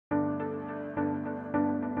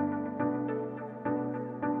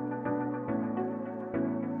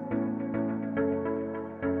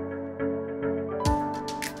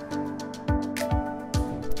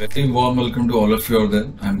Very warm welcome to all of you out there.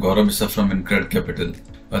 I'm Gaurav Bissa from InCred Capital.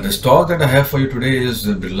 The stock that I have for you today is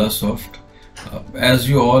Birlasoft. As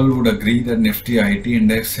you all would agree that Nifty IT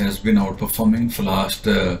index has been outperforming for last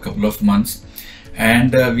couple of months,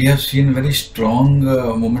 and we have seen very strong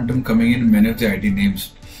momentum coming in many of the IT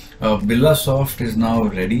names. Birlasoft is now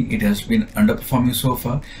ready. It has been underperforming so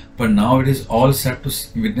far, but now it is all set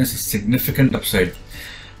to witness a significant upside.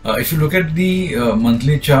 If you look at the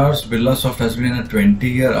monthly charts, Birlasoft has been in a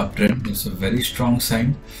 20-year uptrend. It's a very strong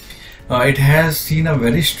sign. It has seen a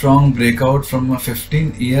very strong breakout from a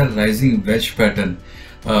 15-year rising wedge pattern,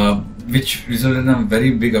 which resulted in a very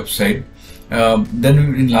big upside. Then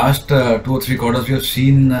in last 2 or 3 quarters, we have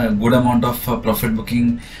seen a good amount of profit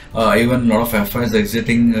booking, even a lot of FIs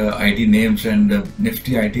exiting IT names, and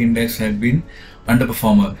Nifty IT index had been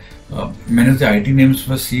underperformer. Many of the IT names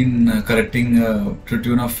were seen correcting to the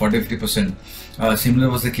tune of 40-50%. Similar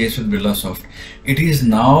was the case with Birlasoft. It is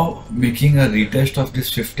now making a retest of this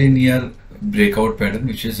 15-year breakout pattern,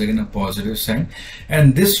 which is again a positive sign.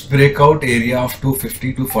 And this breakout area of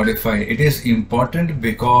 250 to 45, it is important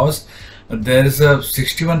because there is a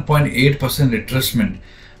 61.8% retracement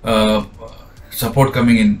support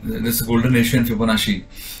coming in. This is golden ratio in Fibonacci.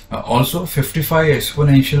 Also 55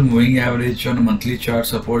 exponential moving average on a monthly chart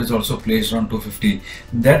support is also placed on 250.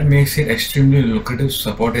 That makes it extremely lucrative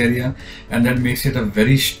support area, and that makes it a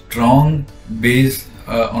very strong base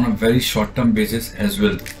on a very short term basis as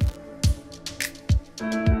well.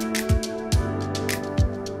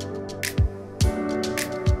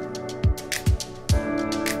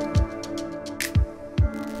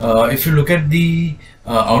 If you look at the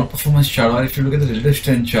outperformance chart, or if you look at the relative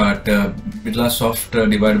strength chart, Birlasoft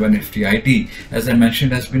divided by Nifty IT, as I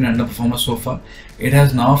mentioned, has been underperformer so far. It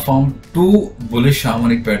has now formed 2 bullish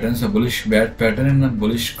harmonic patterns, a bullish bat pattern and a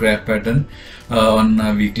bullish crab pattern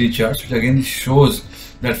on weekly charts, which again shows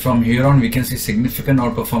that from here on we can see significant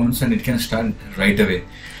outperformance and it can start right away.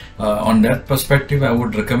 On that perspective, I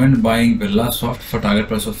would recommend buying Birlasoft for target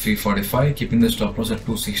price of 345, keeping the stop loss at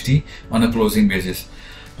 260 on a closing basis.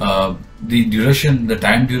 The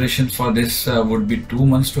time duration for this would be 2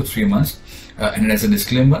 months to 3 months. And as a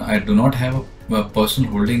disclaimer, I do not have personal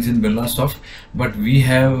holdings in Birlasoft, but we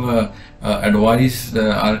have advised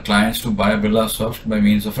our clients to buy Birlasoft by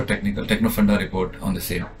means of a techno funda report on the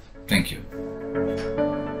same. Thank you.